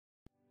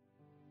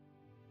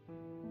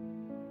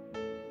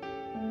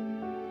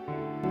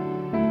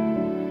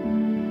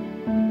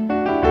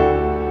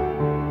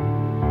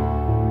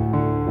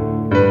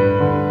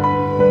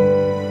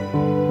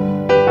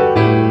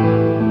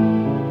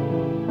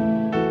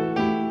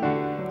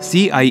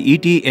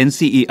CIET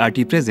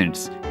NCERT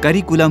presents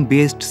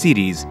curriculum-based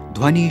series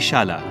Dhwani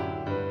Shala.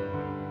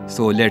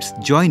 So let's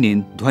join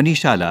in Dhwani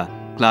Shala,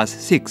 Class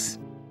 6.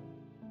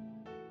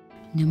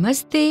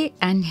 Namaste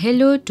and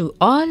hello to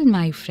all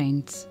my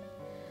friends.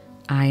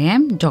 I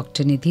am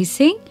Dr. Nidhi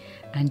Singh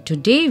and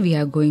today we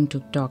are going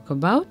to talk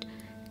about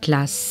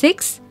Class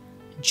 6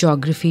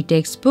 Geography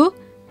textbook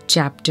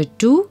Chapter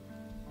 2,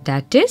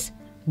 that is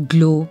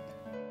Globe,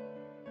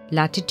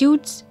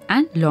 Latitudes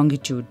and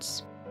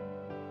Longitudes.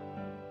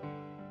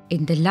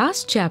 In the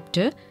last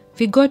chapter,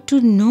 we got to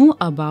know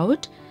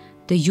about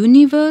the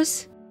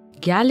universe,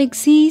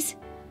 galaxies,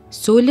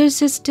 solar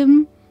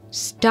system,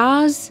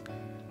 stars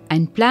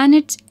and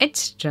planets,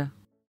 etc.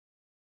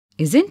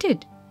 Isn't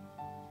it?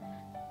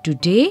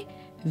 Today,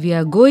 we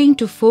are going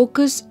to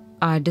focus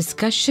our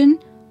discussion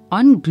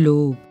on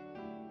globe.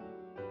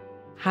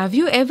 Have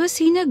you ever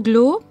seen a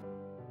globe?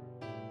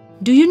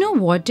 Do you know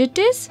what it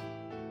is?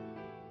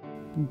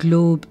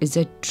 Globe is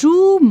a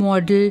true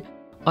model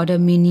or a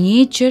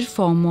miniature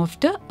form of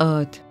the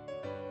Earth.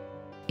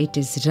 It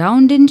is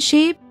round in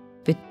shape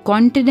with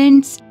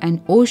continents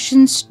and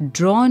oceans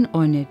drawn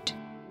on it,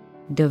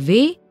 the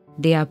way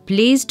they are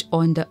placed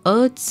on the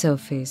Earth's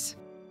surface.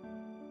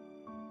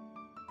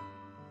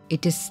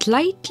 It is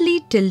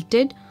slightly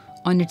tilted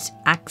on its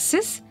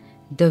axis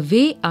the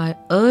way our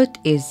Earth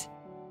is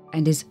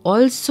and is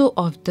also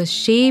of the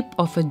shape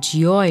of a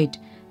geoid,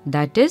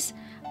 that is,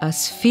 a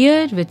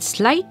sphere with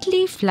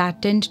slightly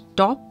flattened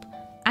top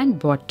and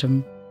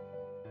bottom.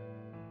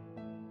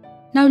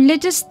 Now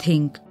let us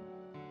think.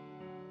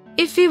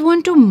 If we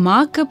want to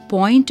mark a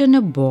point on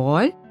a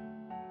ball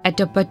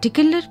at a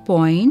particular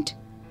point,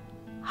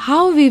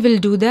 how we will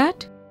do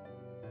that?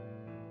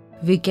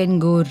 We can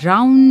go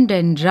round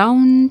and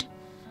round.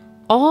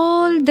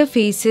 All the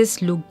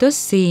faces look the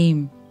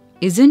same,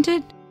 isn't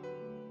it?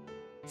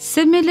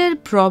 Similar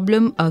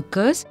problem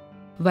occurs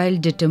while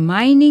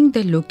determining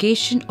the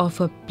location of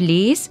a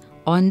place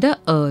on the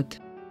Earth.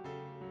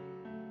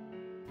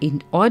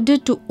 In order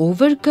to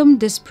overcome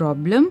this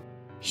problem,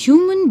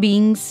 human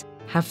beings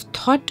have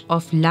thought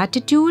of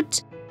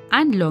latitudes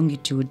and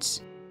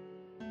longitudes.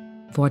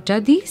 What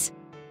are these?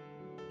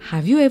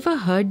 Have you ever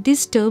heard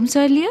these terms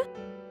earlier?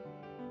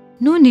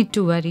 No need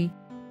to worry.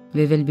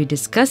 We will be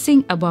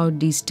discussing about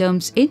these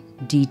terms in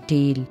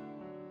detail.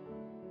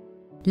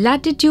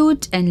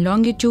 Latitudes and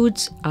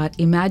longitudes are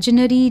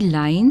imaginary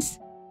lines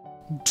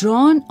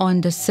drawn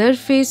on the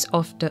surface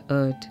of the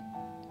Earth.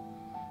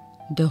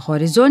 The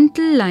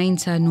horizontal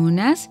lines are known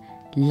as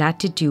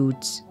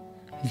latitudes,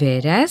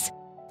 whereas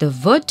the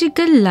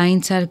vertical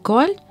lines are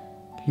called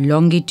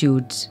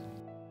longitudes.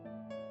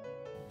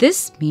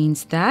 This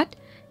means that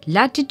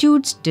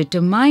latitudes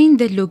determine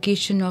the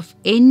location of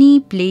any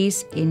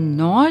place in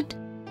north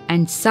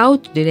and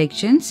south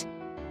directions,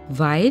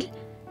 while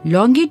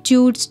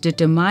longitudes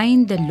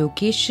determine the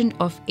location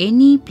of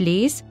any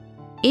place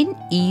in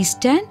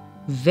east and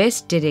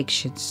west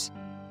directions.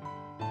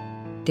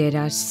 There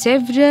are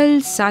several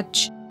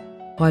such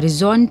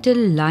horizontal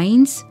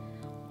lines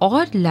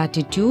or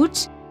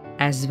latitudes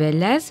as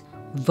well as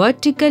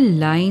vertical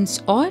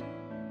lines or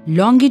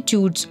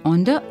longitudes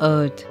on the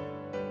Earth.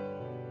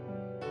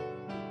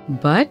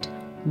 But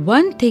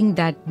one thing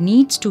that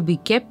needs to be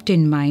kept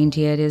in mind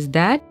here is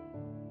that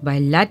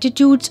while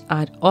latitudes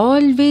are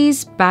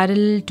always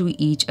parallel to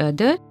each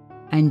other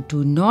and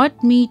do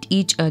not meet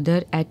each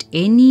other at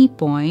any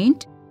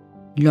point,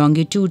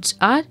 longitudes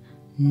are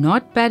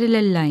not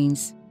parallel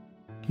lines.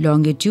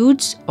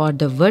 Longitudes or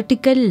the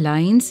vertical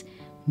lines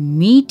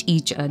meet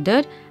each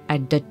other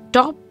at the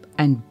top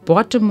and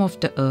bottom of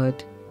the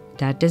Earth,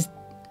 that is,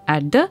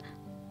 at the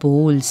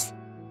poles.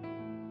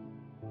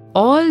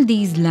 All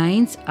these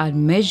lines are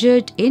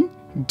measured in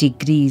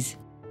degrees.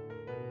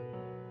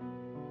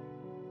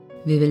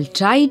 We will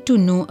try to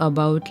know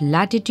about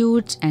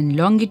latitudes and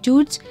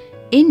longitudes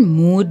in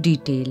more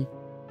detail.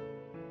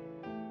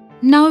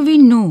 Now we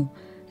know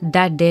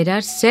that there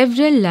are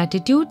several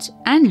latitudes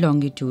and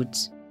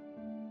longitudes.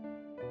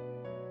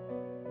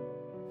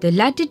 The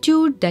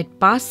latitude that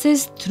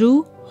passes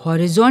through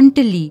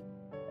horizontally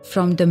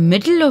from the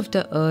middle of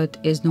the Earth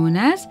is known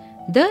as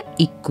the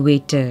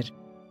equator.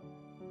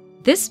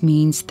 This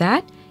means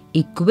that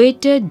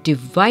equator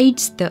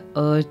divides the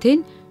Earth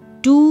in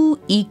two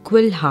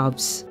equal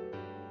halves.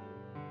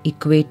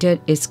 Equator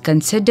is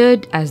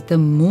considered as the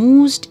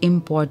most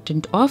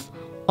important of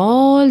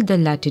all the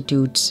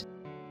latitudes.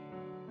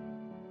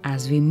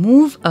 As we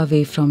move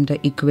away from the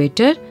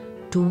equator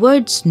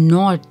towards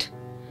north,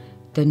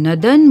 the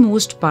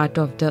northernmost part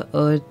of the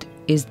Earth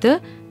is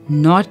the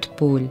North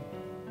Pole.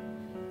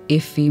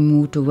 If we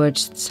move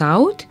towards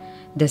south,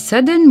 the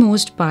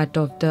southernmost part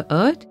of the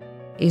Earth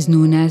is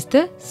known as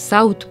the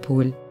South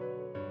Pole.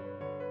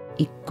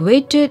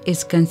 Equator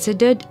is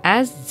considered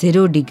as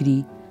 0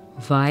 degree,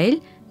 while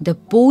the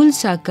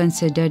poles are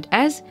considered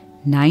as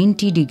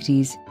 90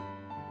 degrees.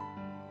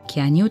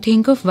 Can you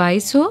think of why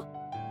so?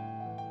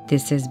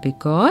 This is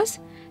because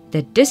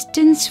the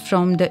distance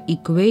from the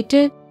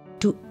equator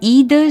to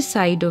either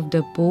side of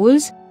the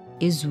poles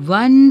is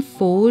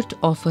 1/4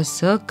 of a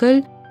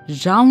circle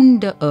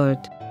round the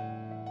earth.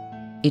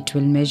 It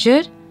will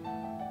measure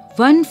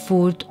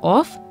 1/4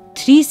 of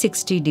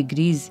 360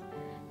 degrees,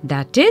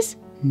 that is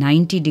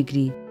 90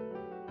 degrees.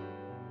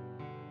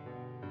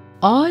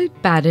 All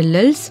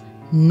parallels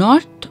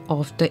north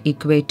of the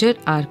equator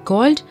are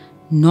called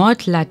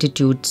north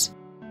latitudes.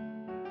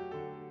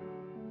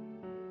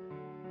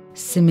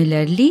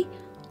 Similarly,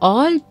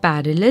 all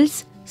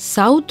parallels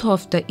south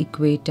of the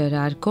equator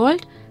are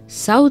called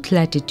south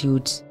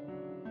latitudes.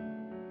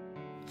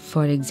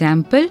 For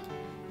example,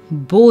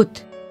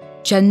 both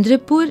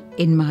Chandrapur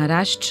in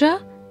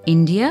Maharashtra,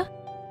 India,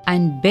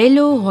 and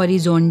Belo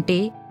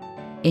Horizonte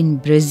in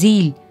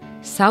Brazil,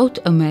 South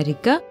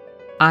America,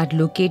 are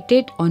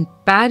located on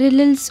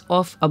parallels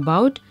of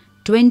about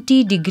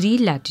 20-degree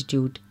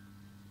latitude.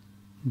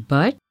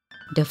 But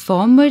the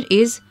former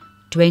is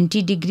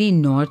 20 degrees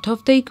north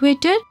of the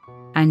equator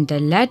and the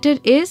latter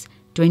is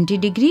 20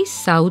 degrees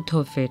south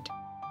of it.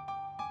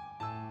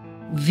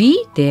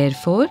 We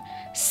therefore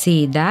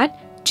say that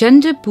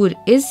Chandrapur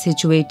is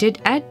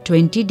situated at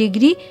 20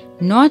 degrees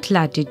north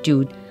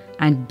latitude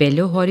and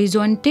Belo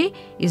Horizonte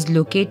is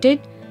located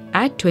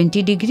at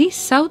 20 degrees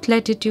south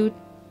latitude.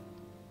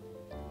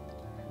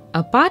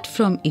 Apart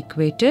from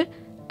equator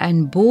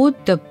and both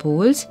the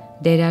poles,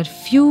 there are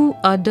few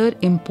other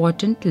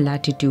important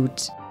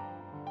latitudes.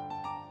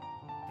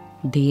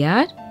 They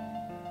are: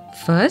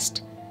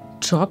 first,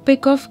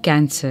 Tropic of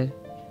Cancer,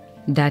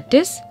 that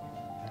is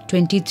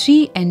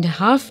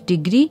 23.5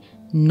 degrees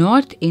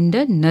north in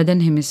the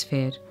northern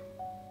hemisphere.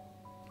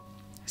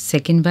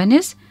 Second one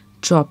is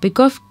Tropic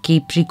of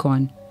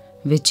Capricorn,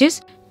 which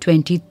is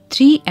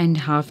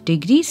 23.5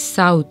 degrees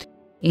south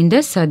in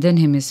the southern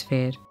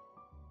hemisphere.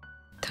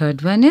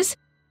 Third one is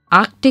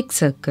Arctic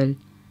Circle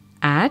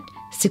at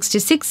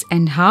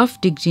 66.5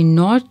 degrees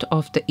north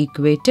of the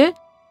equator.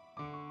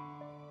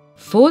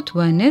 Fourth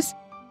one is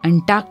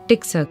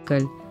Antarctic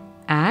Circle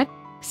at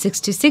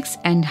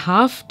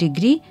 66.5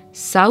 degrees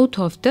south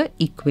of the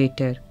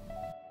equator.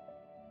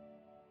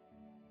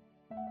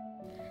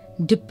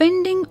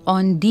 Depending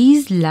on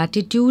these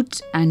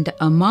latitudes and the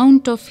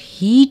amount of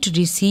heat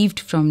received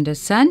from the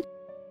sun,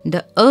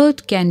 the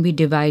earth can be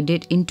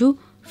divided into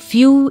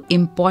few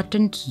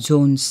important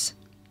zones.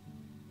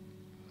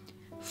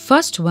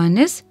 First one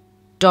is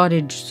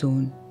Torrid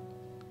Zone.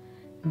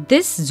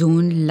 This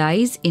zone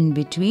lies in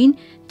between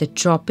the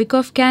Tropic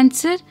of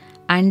Cancer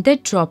and the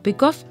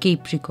Tropic of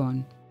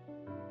Capricorn.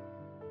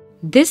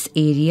 This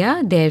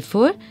area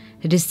therefore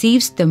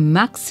receives the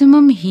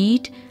maximum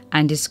heat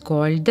and is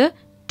called the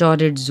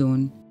Torrid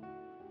Zone.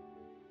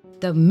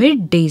 The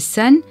midday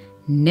sun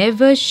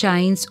never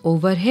shines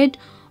overhead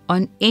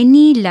on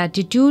any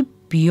latitude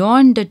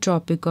beyond the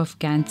Tropic of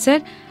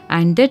Cancer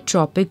and the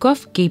Tropic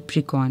of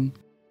Capricorn.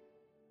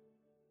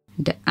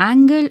 The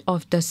angle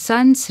of the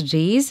sun's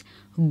rays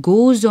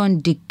goes on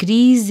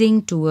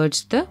decreasing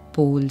towards the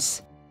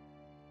poles.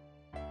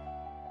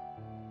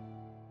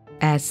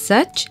 As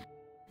such,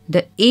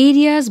 the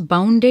areas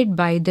bounded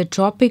by the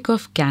Tropic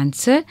of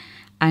Cancer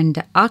and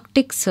the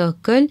Arctic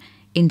Circle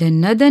in the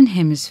northern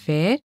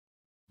hemisphere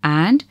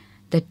and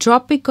the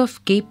Tropic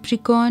of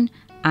Capricorn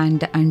and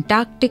the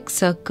Antarctic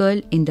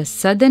Circle in the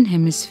southern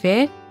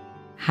hemisphere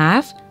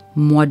have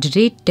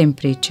moderate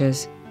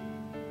temperatures.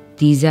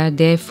 These are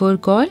therefore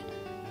called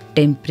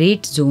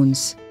temperate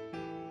zones.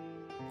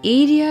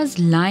 Areas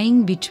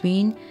lying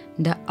between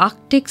the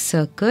Arctic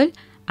Circle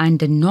and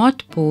the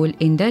North Pole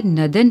in the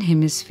northern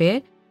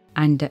hemisphere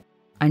and the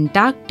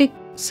Antarctic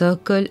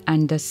Circle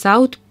and the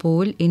South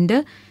Pole in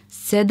the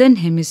southern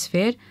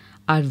hemisphere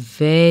are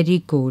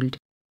very cold.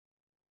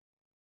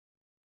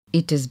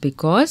 It is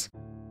because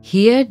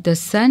here the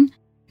sun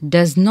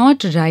does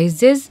not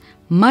rise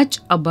much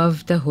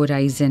above the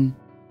horizon.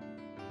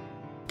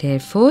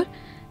 Therefore,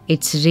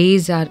 its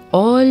rays are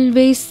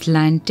always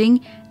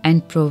slanting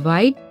and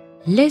provide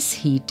less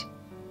heat.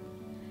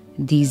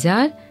 These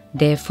are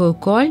therefore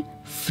called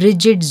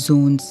frigid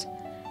zones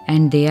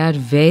and they are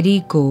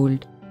very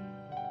cold.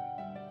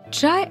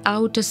 Try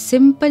out a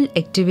simple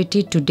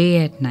activity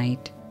today at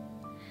night.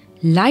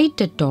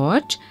 Light a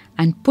torch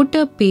and put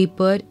a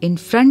paper in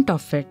front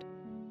of it.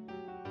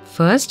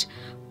 First,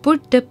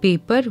 put the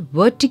paper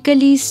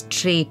vertically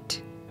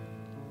straight.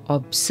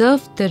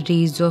 Observe the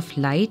rays of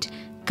light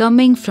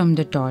coming from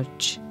the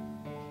torch.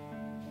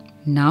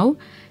 Now,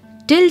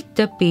 tilt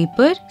the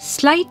paper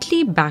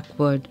slightly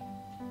backward.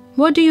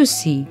 What do you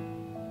see?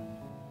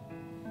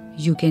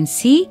 You can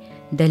see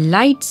the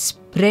light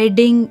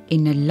spreading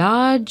in a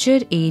larger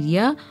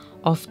area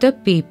of the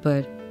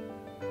paper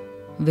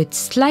with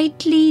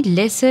slightly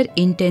lesser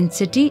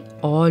intensity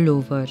all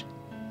over.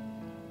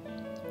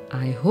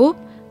 I hope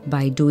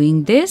by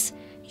doing this,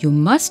 you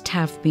must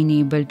have been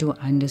able to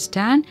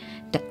understand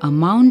the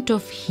amount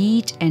of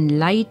heat and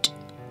light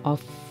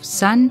of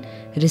sun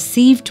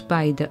received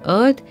by the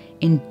earth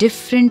in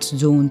different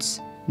zones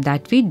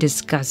that we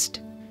discussed.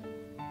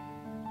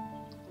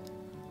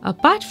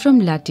 Apart from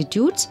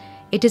latitudes,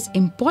 it is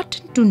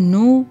important to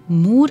know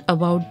more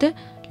about the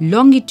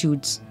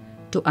longitudes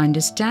to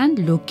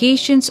understand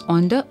locations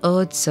on the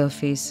earth's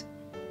surface.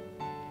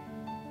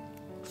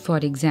 For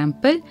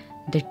example,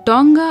 the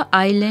Tonga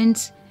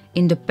Islands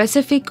in the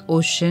Pacific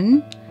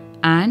Ocean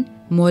and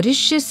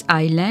Mauritius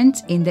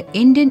Islands in the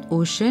Indian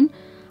Ocean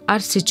are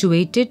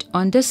situated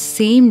on the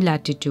same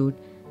latitude,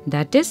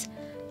 that is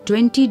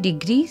 20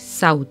 degrees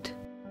south.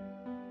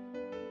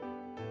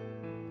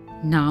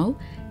 Now,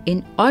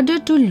 in order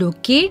to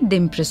locate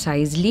them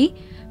precisely,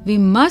 we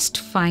must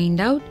find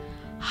out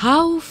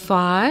how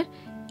far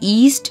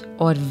east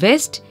or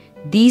west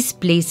these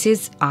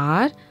places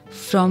are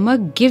from a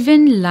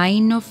given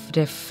line of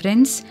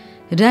reference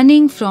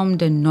running from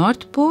the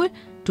North Pole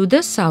to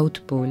the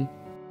South Pole.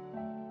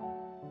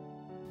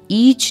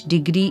 Each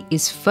degree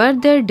is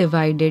further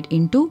divided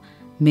into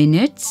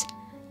minutes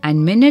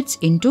and minutes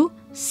into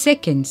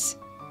seconds.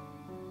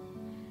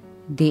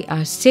 They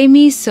are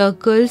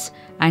semicircles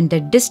and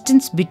the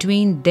distance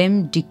between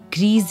them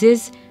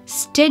decreases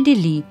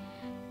steadily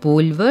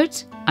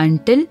polewards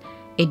until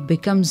it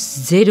becomes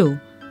 0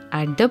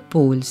 at the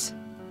poles,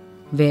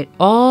 where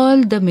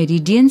all the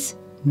meridians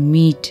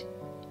meet.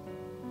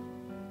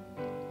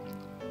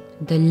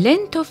 The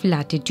length of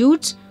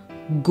latitudes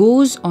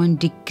goes on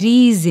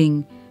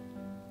decreasing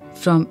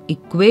from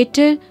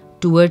equator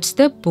towards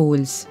the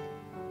poles,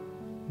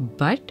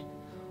 but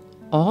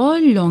all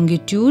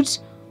longitudes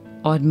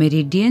or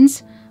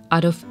meridians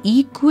are of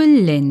equal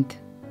length.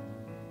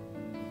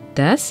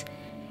 Thus,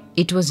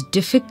 it was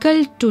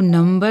difficult to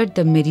number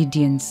the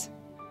meridians.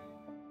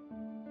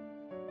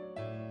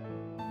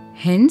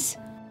 Hence,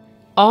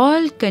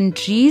 all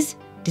countries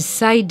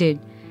decided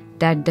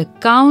that the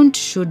count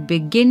should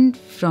begin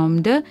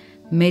from the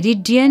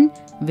meridian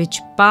which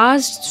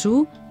passed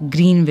through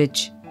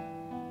Greenwich,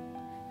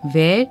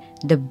 where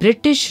the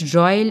British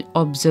Royal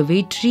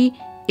Observatory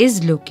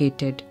is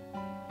located.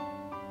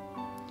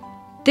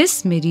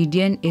 This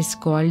meridian is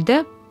called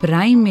the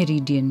prime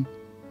meridian.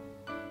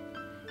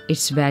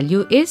 Its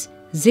value is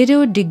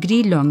 0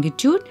 degree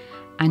longitude,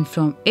 and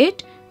from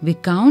it we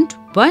count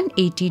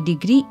 180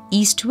 degree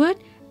eastward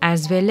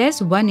as well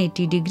as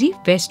 180 degree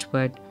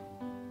westward.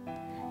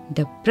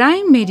 The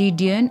prime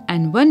meridian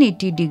and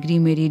 180 degree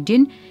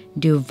meridian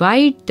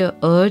divide the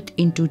earth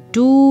into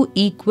two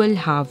equal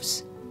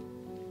halves.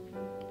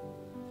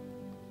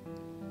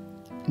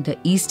 The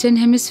eastern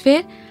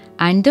hemisphere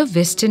and the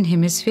western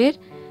hemisphere,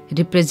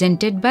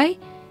 represented by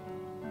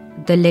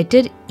the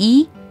letter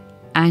E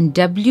and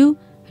W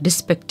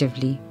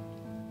respectively.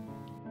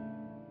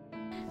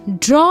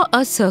 Draw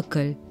a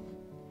circle.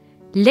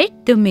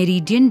 Let the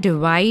meridian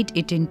divide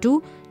it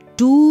into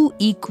two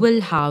equal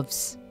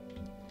halves.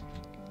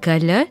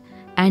 Color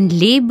and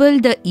label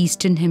the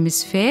eastern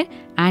hemisphere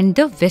and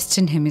the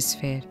western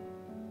hemisphere.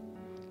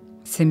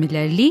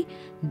 Similarly,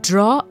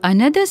 draw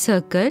another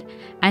circle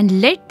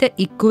and let the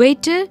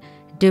equator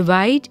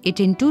divide it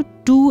into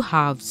two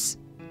halves.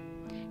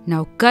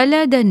 Now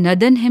color the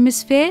northern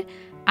hemisphere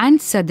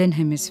and southern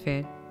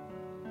hemisphere.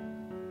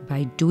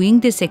 By doing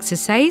this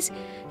exercise,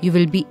 you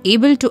will be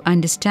able to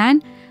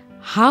understand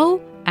how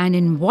and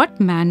in what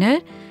manner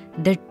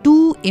the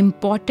two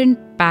important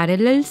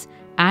parallels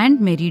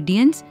and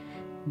meridians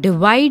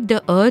divide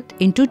the earth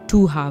into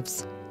two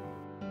halves.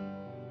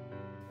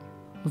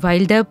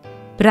 While the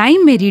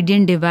prime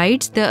meridian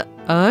divides the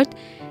earth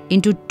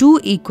into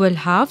two equal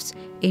halves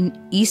in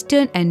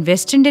eastern and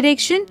western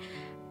direction,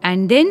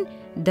 and then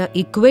the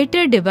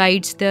equator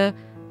divides the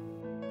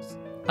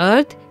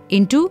earth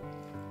into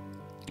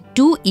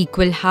two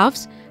equal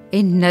halves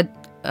in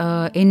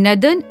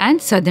northern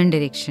and southern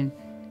direction.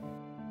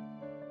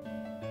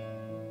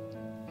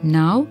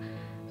 Now,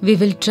 we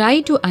will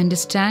try to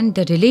understand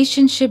the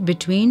relationship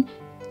between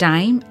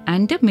time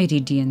and the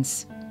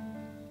meridians.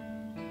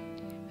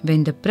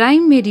 When the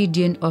prime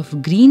meridian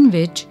of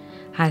Greenwich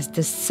has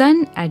the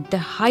sun at the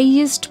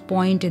highest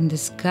point in the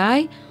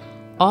sky,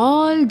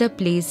 all the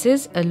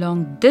places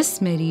along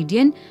this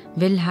meridian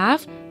will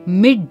have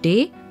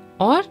midday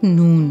or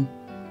noon.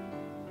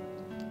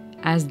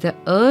 As the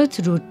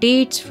earth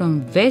rotates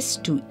from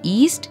west to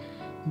east,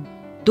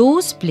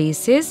 those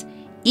places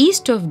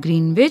east of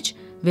Greenwich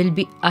will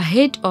be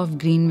ahead of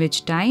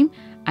Greenwich time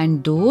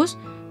and those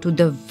to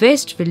the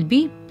west will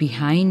be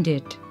behind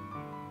it.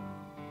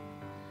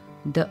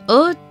 The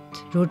earth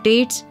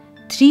rotates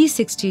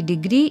 360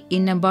 degrees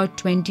in about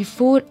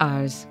 24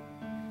 hours,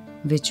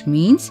 which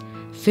means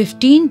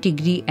 15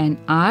 degrees an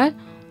hour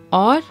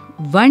or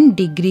 1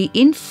 degree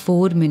in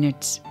 4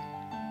 minutes.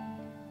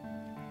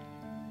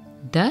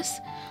 Thus,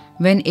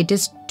 when it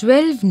is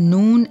 12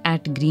 noon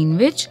at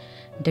Greenwich,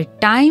 the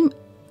time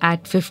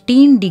at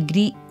 15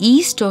 degrees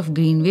east of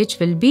Greenwich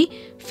will be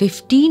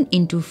 15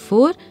 into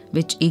 4,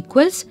 which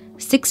equals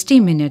 60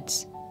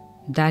 minutes.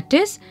 That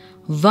is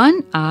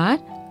 1 hour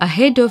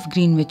ahead of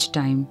Greenwich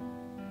time,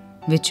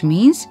 which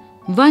means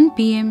 1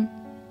 p.m.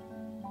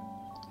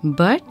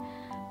 But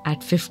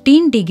at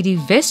 15 degrees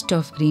west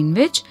of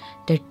Greenwich,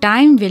 the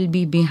time will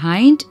be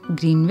behind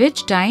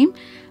Greenwich time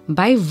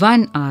by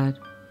 1 hour.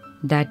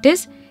 That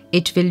is,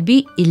 it will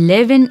be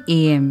 11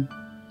 a.m.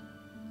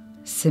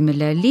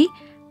 Similarly,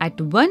 at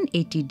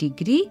 180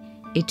 degrees,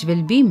 it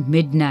will be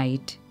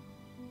midnight.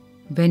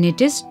 When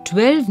it is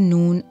 12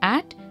 noon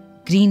at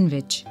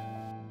Greenwich.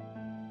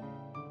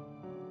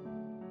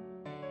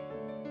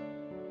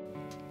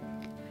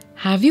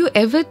 Have you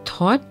ever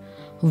thought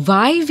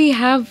why we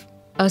have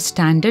a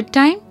standard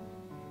time?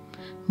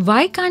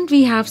 Why can't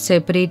we have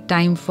separate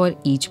time for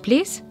each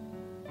place?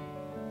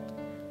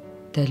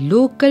 The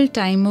local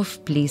time of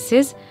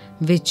places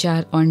which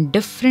are on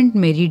different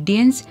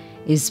meridians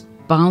is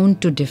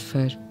bound to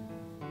differ.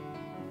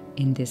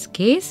 In this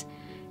case,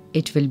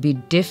 it will be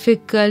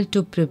difficult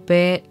to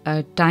prepare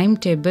a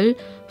timetable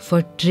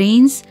for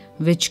trains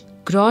which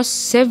cross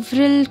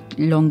several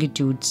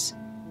longitudes.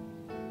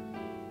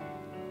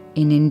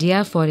 In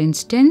India, for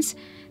instance,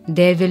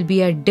 there will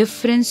be a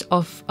difference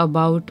of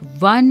about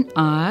 1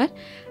 hour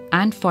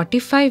and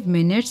 45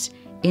 minutes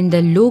in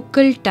the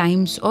local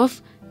times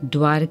of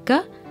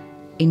Dwarka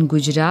in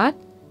Gujarat,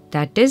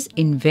 that is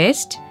in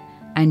west,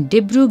 and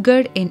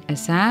Dibrugarh in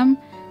Assam,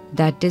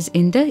 that is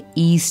in the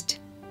east.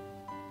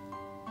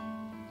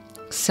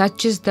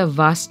 Such is the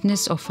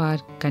vastness of our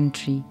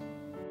country.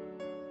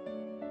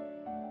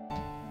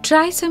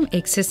 Try some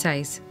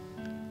exercise.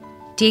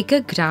 Take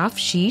a graph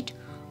sheet,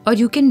 or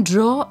you can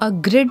draw a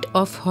grid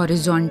of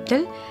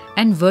horizontal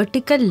and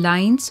vertical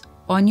lines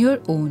on your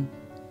own.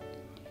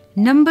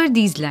 Number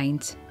these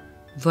lines,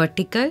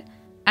 vertical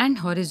and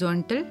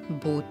horizontal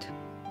both.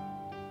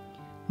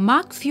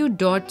 Mark few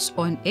dots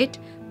on it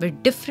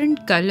with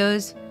different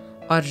colors,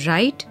 or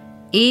write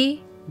A,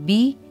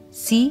 B,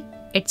 C,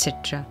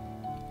 etc.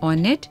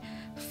 on it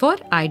for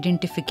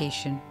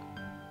identification.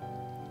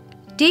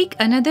 Take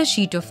another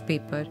sheet of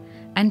paper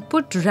and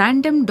put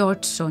random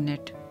dots on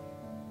it.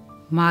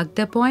 Mark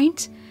the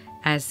points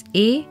as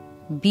A,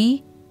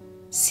 B,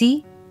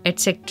 C,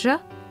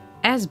 etc.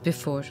 as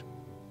before.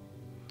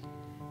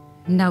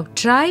 Now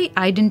try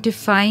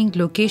identifying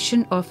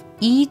location of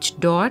each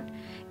dot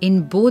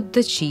in both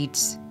the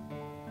sheets.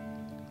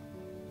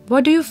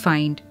 What do you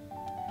find?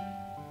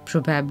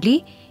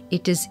 Probably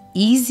it is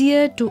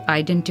easier to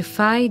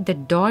identify the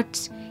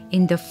dots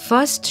in the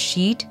first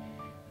sheet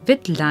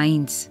with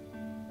lines.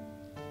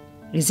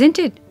 Isn't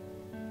it?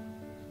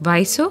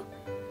 Why so?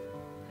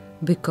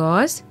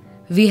 Because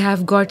we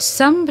have got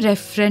some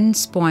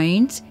reference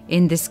points,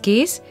 in this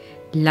case,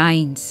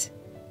 lines.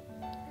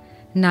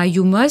 Now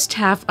you must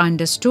have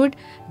understood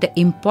the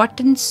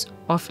importance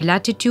of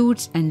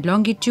latitudes and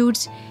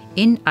longitudes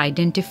in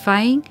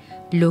identifying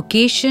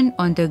location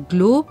on the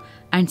globe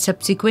and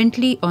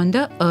subsequently on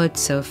the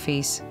Earth's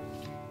surface.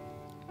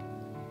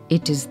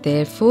 It is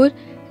therefore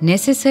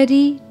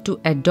necessary to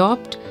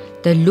adopt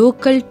the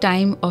local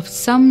time of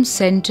some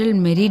central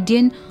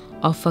meridian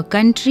of a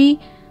country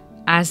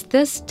as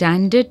the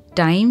standard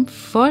time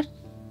for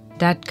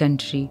that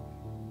country.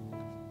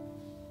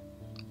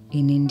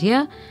 In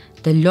India,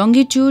 the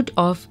longitude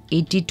of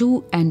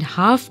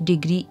 82.5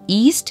 degree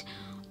east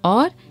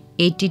or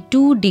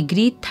 82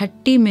 degree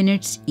 30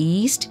 minutes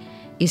east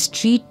is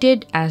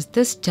treated as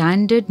the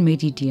standard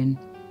meridian.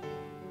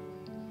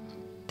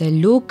 The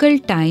local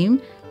time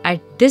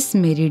at this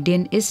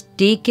meridian is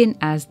taken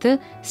as the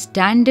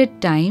standard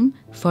time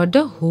for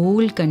the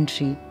whole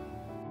country.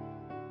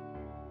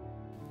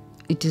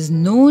 It is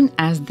known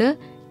as the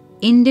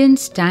Indian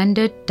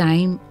Standard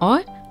Time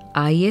or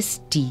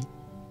IST.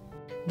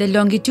 The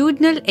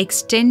longitudinal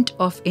extent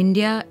of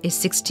India is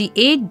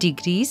 68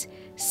 degrees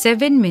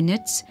 7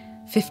 minutes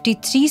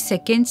 53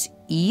 seconds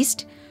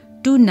east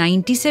to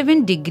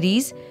 97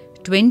 degrees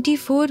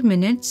 24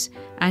 minutes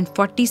and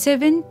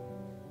 47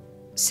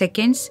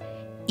 seconds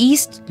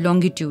east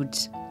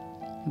longitudes.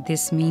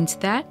 This means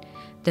that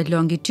the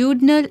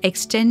longitudinal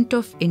extent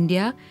of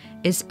India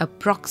is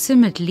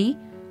approximately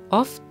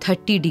of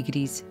 30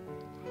 degrees.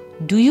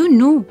 Do you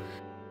know?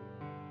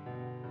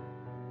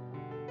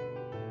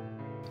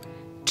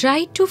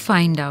 Try to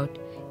find out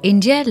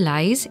India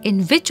lies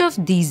in which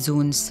of these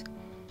zones?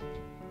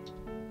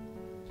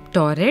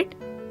 Torrid,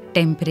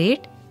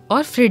 temperate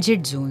or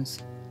frigid zones.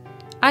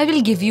 I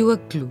will give you a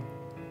clue.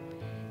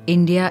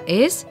 India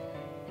is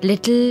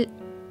little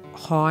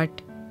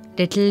hot,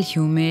 little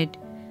humid,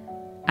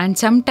 and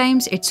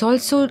sometimes it's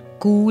also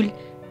cool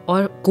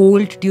or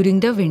cold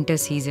during the winter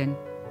season.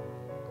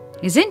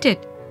 Isn't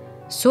it?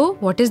 So,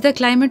 what is the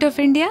climate of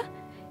India?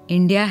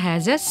 India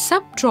has a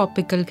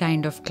subtropical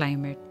kind of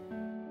climate.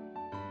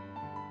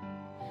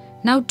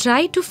 Now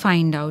try to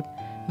find out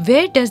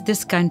where does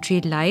this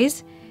country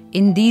lies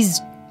in these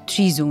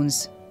three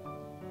zones.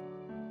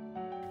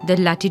 The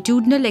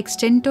latitudinal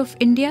extent of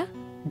India,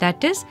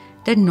 that is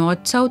the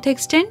north-south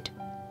extent.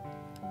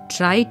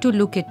 Try to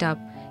look it up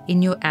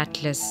in your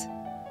atlas.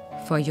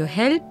 For your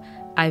help,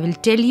 I will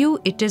tell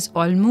you it is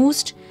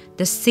almost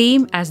the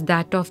same as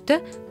that of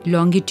the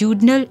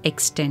longitudinal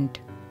extent.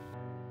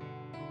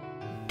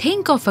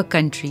 Think of a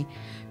country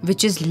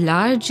which is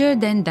larger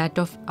than that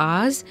of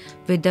ours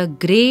with a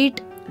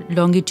great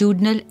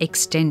longitudinal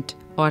extent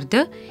or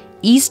the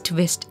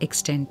east-west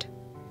extent.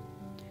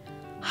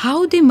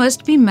 How they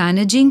must be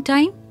managing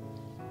time?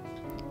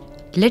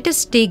 Let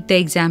us take the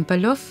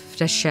example of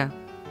Russia.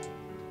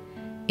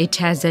 It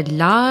has a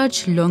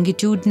large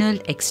longitudinal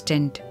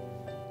extent.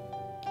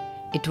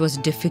 it was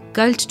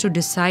difficult to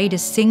decide a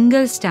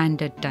single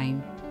standard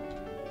time.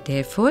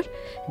 Therefore,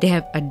 they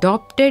have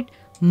adopted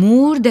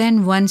more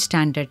than one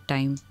standard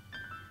time.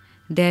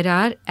 There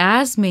are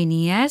as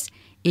many as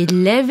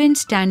 11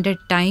 standard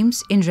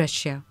times in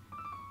Russia.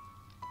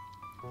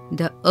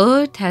 The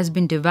Earth has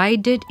been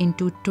divided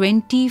into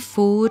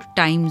 24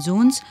 time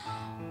zones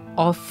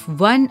of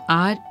 1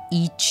 hour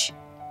each.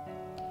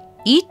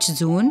 Each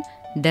zone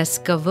thus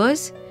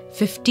covers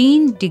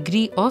 15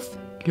 degrees of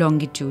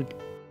longitude.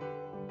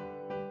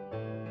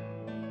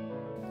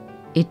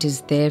 It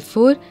is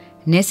therefore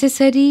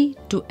necessary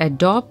to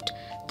adopt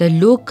the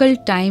local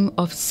time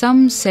of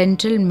some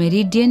central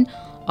meridian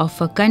of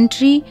a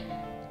country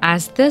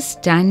as the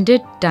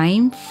standard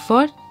time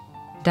for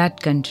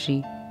that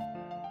country.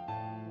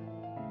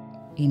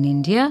 In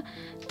India,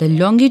 the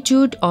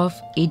longitude of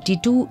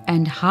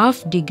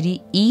 82.5 degrees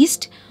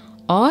east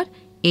or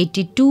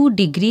 82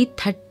 degrees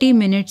 30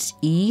 minutes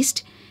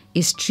east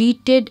is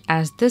treated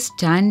as the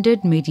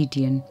standard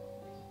meridian.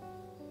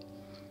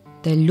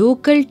 The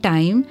local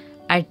time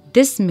at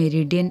this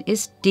meridian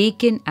is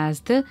taken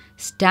as the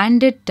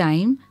standard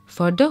time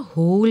for the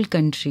whole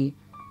country.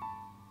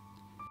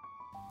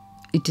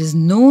 It is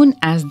known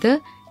as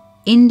the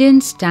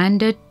Indian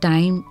Standard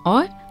Time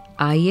or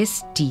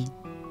IST.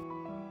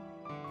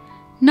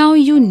 Now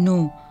you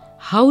know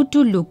how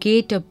to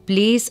locate a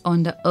place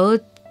on the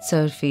Earth's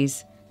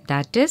surface,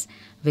 that is,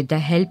 with the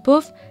help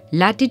of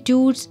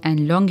latitudes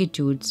and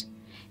longitudes.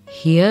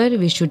 Here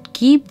we should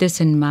keep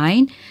this in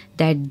mind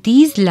that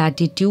these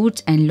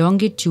latitudes and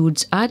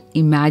longitudes are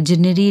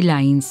imaginary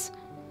lines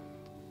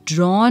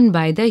drawn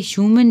by the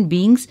human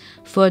beings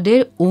for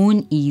their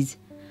own ease,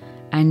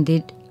 and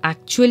they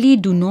actually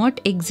do not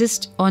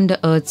exist on the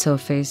Earth's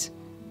surface.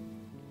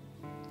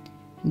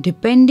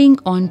 Depending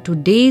on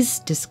today's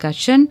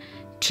discussion,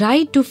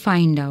 try to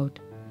find out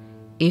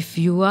if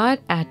you are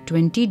at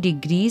 20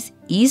 degrees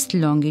east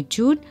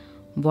longitude,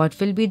 what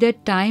will be the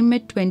time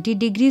at 20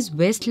 degrees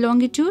west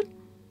longitude?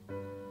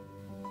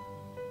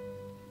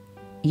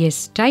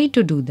 Yes, try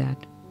to do that.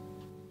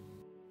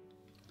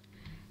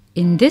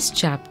 In this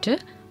chapter,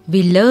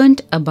 we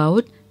learned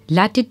about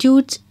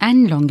latitudes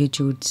and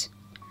longitudes.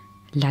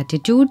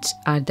 Latitudes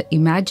are the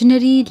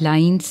imaginary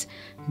lines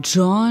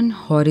drawn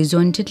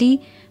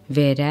horizontally,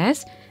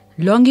 whereas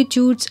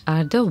longitudes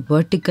are the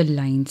vertical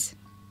lines.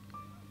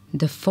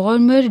 The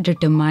former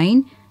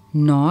determine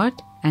north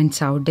and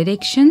south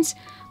directions,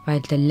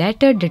 while the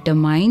latter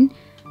determine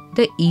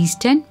the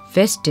east and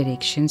west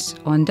directions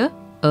on the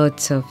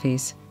Earth's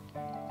surface.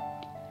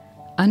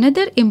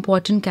 Another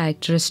important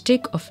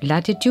characteristic of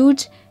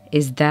latitudes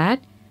is that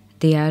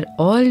they are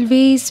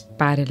always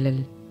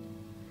parallel.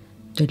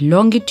 The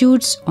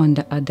longitudes, on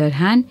the other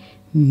hand,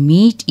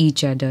 meet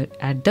each other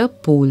at the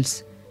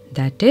poles,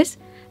 that is,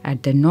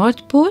 at the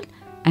North Pole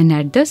and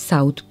at the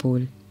South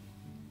Pole.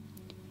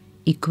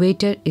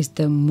 Equator is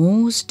the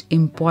most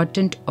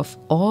important of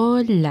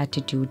all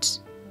latitudes.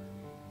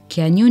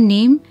 Can you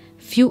name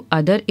few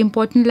other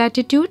important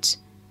latitudes?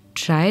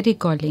 Try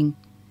recalling.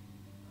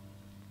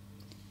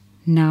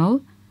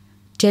 Now,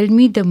 tell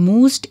me the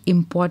most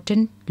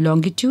important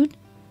longitude.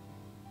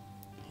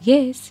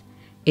 Yes,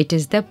 it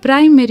is the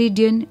prime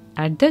meridian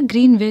at the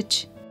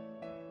Greenwich.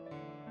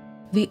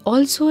 We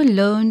also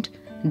learned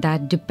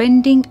that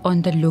depending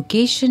on the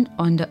location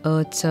on the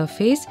Earth's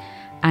surface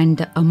and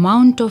the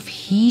amount of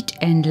heat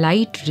and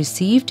light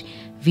received,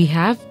 we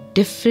have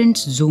different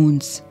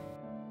zones.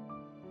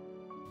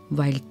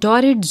 While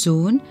torrid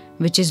zone,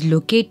 which is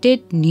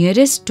located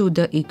nearest to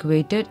the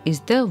equator,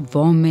 is the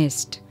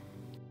warmest.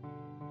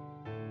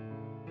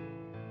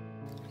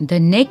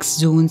 The next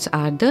zones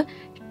are the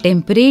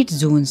temperate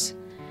zones,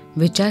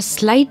 which are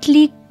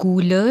slightly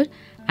cooler,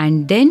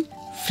 and then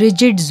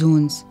frigid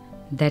zones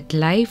that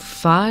lie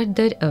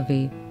farther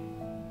away,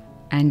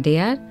 and they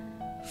are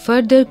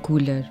further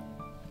cooler.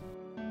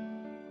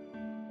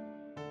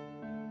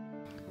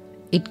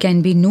 It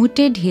can be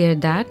noted here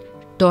that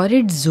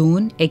torrid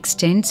zone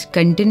extends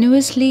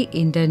continuously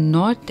in the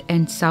north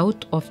and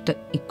south of the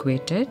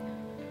equator.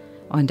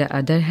 On the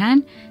other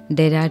hand,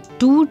 there are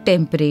 2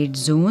 temperate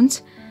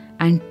zones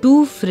and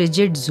 2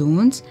 frigid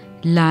zones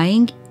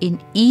lying in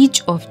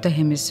each of the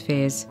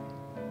hemispheres,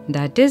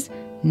 that is,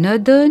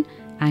 northern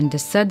and the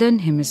southern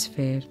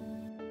hemisphere.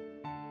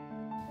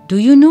 Do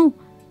you know,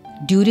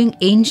 during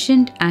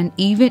ancient and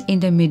even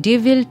in the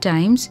medieval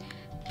times,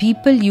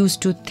 people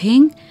used to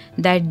think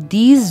that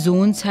these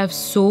zones have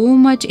so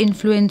much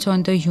influence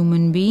on the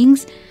human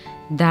beings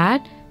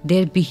that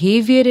their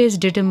behavior is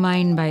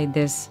determined by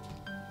this.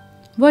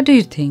 What do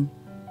you think?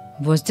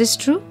 Was this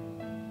true?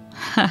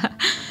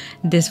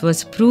 This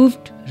was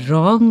proved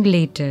wrong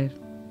later.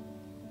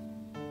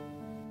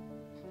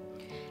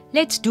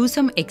 Let's do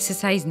some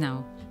exercise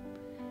now.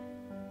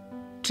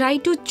 Try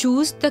to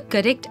choose the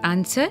correct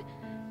answer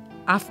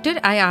after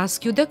I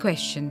ask you the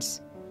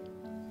questions.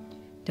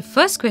 The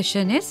first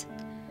question is,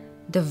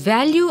 the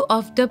value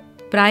of the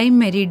prime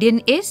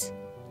meridian is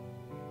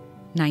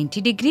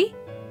 90 degree,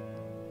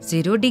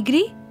 0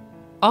 degree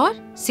or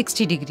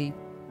 60 degree.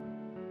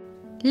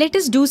 Let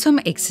us do some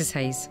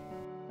exercise.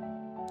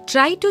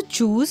 try to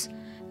choose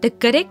the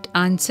correct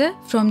answer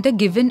from the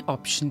given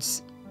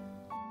options.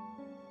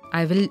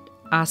 I will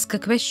ask a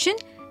question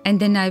and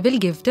then I will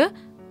give the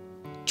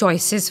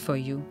choices for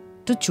you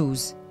to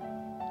choose.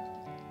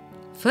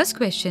 First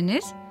question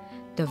is,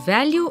 the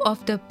value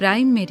of the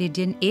prime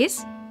meridian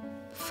is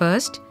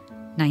first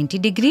 90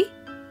 degree,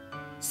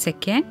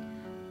 second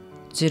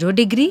 0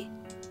 degree,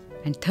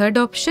 and third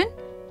option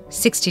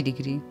 60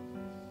 degree.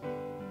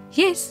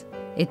 Yes,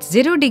 it's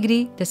 0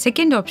 degree, the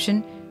second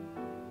option.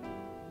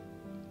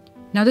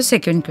 Now the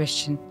second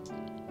question.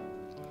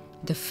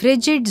 The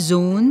frigid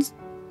zone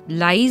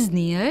lies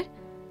near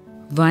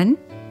 1.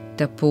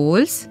 The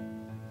poles,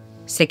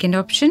 second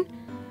option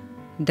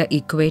the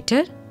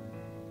equator,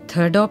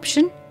 third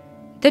option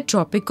the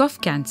Tropic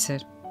of Cancer.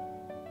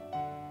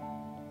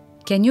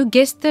 Can you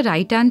guess the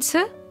right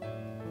answer?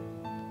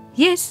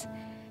 Yes,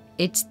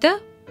 it's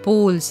the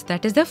poles,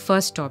 that is the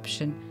first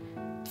option.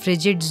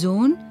 Frigid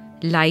zone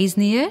lies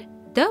near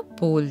the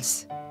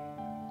poles.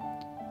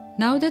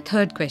 Now the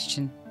third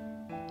question.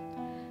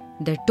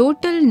 The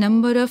total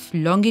number of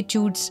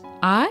longitudes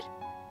are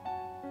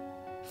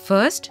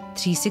first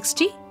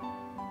 360,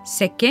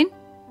 second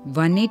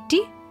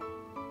 180,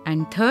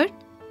 and third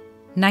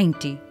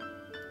 90.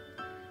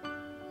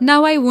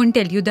 Now I won't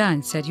tell you the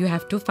answer. You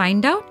have to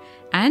find out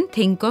and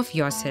think of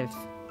yourself.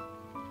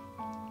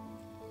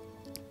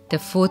 The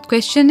fourth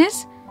question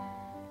is,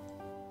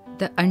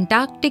 the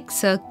Antarctic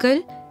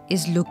Circle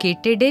is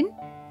located in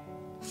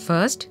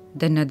first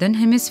the northern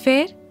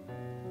hemisphere,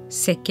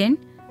 second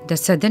the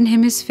southern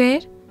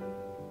hemisphere,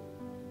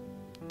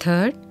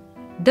 third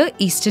the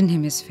eastern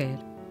hemisphere.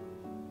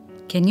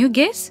 Can you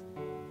guess?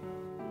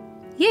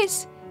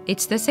 Yes,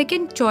 it's the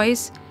second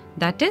choice,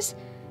 that is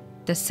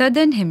the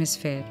southern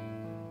hemisphere.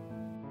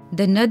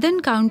 The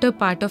northern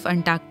counterpart of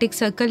Antarctic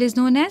Circle is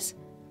known as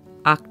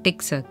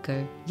Arctic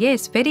Circle.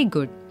 Yes, very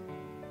good.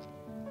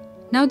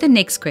 Now the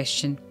next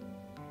question.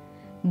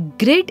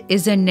 Grid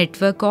is a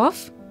network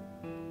of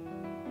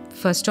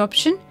first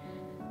option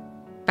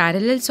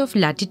parallels of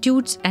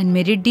latitudes and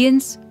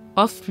meridians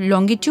of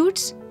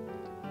longitudes.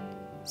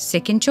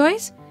 Second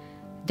choice,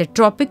 the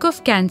Tropic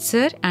of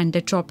Cancer and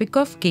the Tropic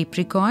of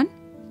Capricorn.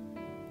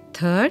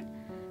 Third,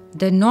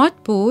 the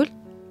North Pole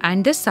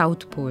and the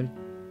South Pole.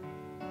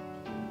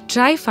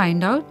 Try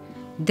find out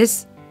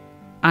this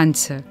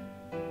answer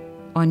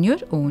on your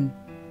own.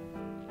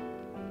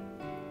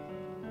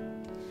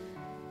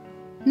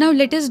 Now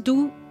let us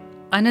do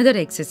another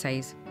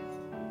exercise.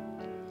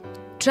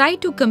 Try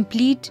to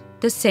complete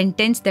the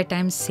sentence that I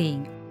am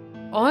saying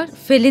or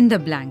fill in the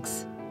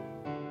blanks.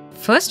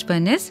 First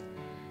one is,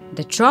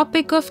 the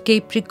Tropic of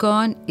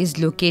Capricorn is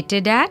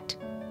located at.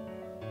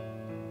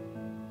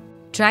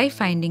 Try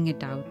finding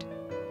it out.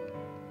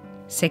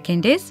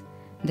 Second is,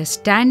 the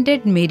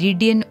standard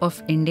meridian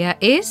of India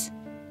is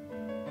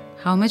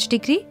how much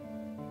degree?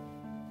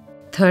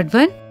 Third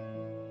one,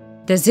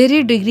 the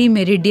 0 degree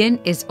meridian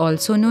is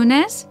also known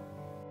as.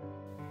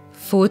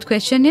 Fourth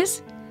question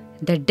is,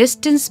 the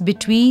distance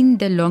between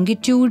the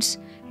longitudes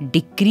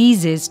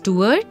decreases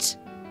towards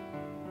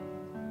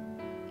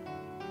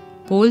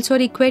poles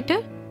or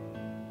equator.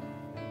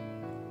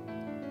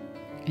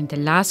 And the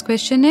last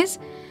question is,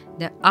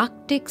 the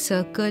Arctic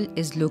Circle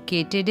is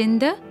located in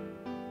the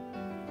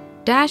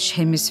dash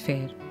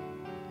hemisphere,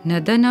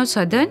 northern or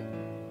southern?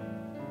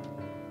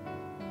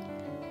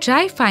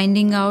 Try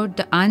finding out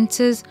the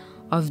answers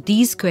of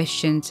these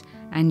questions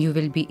and you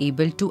will be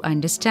able to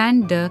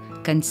understand the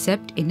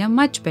concept in a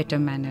much better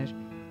manner.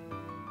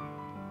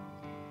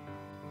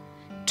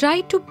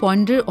 Try to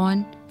ponder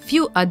on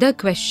few other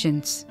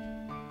questions.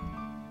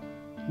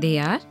 They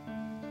are,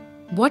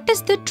 what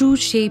is the true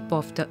shape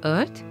of the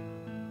earth?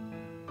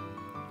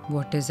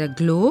 What is a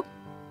globe?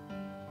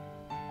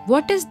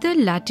 What is the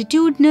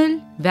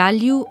latitudinal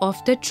value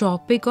of the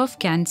Tropic of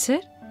Cancer?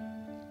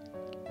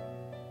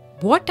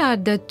 What are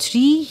the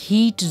 3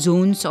 heat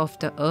zones of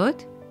the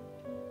earth?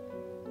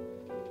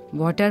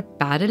 What are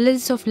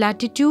parallels of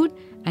latitude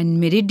and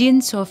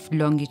meridians of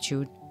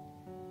longitude?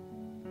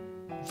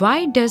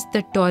 Why does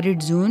the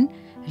torrid zone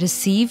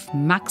receive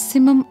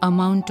maximum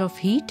amount of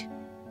heat?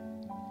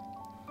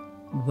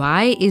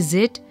 Why is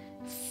it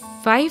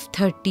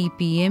 5:30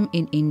 p.m.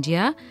 in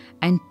India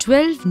and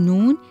 12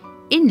 noon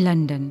in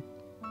London?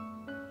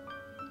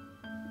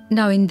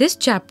 Now in this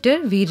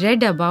chapter we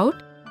read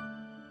about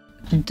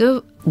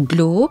the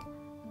globe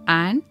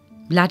and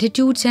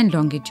latitudes and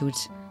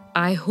longitudes.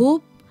 I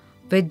hope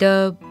with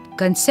the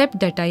concept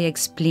that I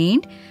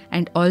explained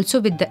and also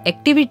with the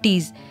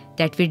activities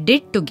that we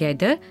did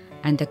together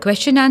and the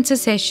question answer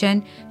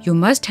session, you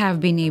must have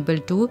been able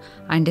to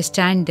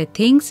understand the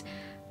things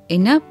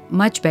in a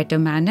much better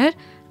manner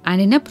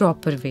and in a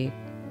proper way.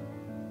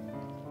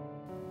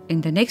 In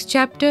the next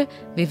chapter,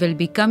 we will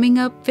be coming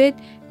up with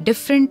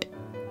different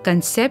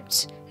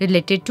concepts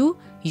related to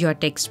your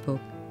textbook.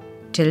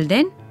 Till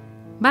then,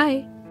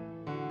 bye.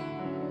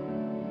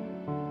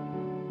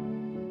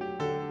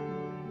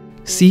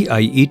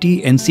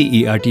 CIET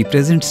NCERT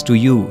presents to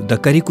you the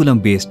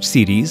curriculum-based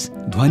series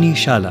Dhwani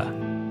Shala.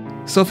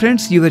 So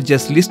friends, you were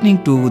just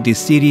listening to the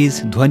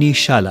series Dhwani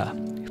Shala.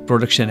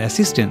 Production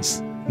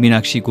assistants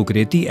Meenakshi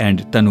Kukreti and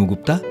Tanu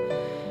Gupta.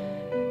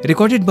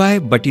 Recorded by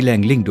Batti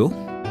Langlingdo.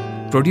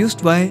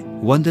 Produced by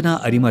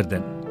Vandana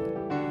Arimardan.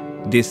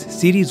 This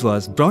series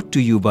was brought to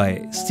you by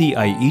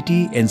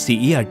CIET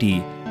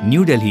NCERT,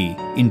 New Delhi,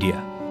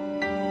 India.